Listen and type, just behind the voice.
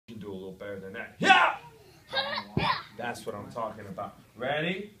little better than that. Yeah! That's what I'm talking about.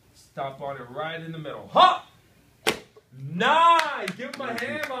 Ready? Stop on it right in the middle. Ha! Nice! Give him a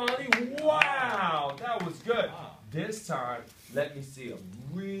hand, Molly. Wow! That was good. This time, let me see a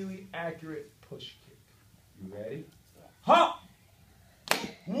really accurate push kick. You ready? Ha!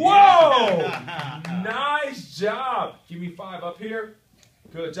 Whoa! Nice job. Give me 5 up here.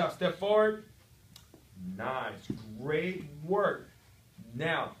 Good job. Step forward. Nice. Great work.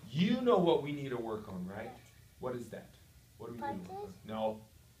 Now, you know what we need to work on, right? What is that? What do we need to work on? No.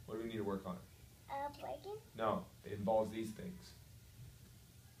 What do we need to work on? Breaking? No. It involves these things.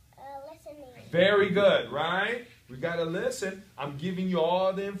 Listening. Very good, right? We got to listen. I'm giving you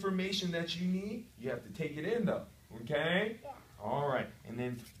all the information that you need. You have to take it in, though. Okay? Yeah. All right. And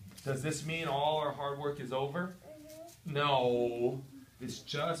then, does this mean all our hard work is over? Mm-hmm. No. It's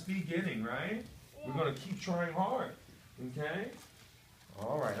just beginning, right? Yeah. We're going to keep trying hard. Okay?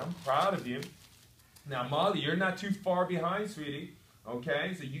 All right. I'm proud of you. Now, Molly, you're not too far behind, sweetie.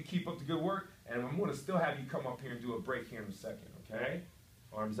 Okay? So you keep up the good work. And I'm going to still have you come up here and do a break here in a second. Okay?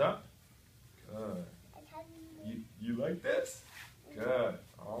 Arms up. Good. You like this? Good.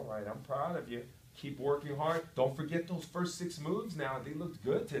 All right. I'm proud of you. Keep working hard. Don't forget those first 6 moves now. They looked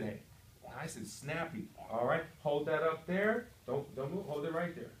good today. Nice and snappy. All right. Hold that up there. Don't move. Hold it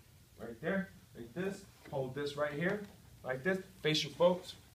right there. Right there. Like this. Hold this right here. Like this. Face your folks.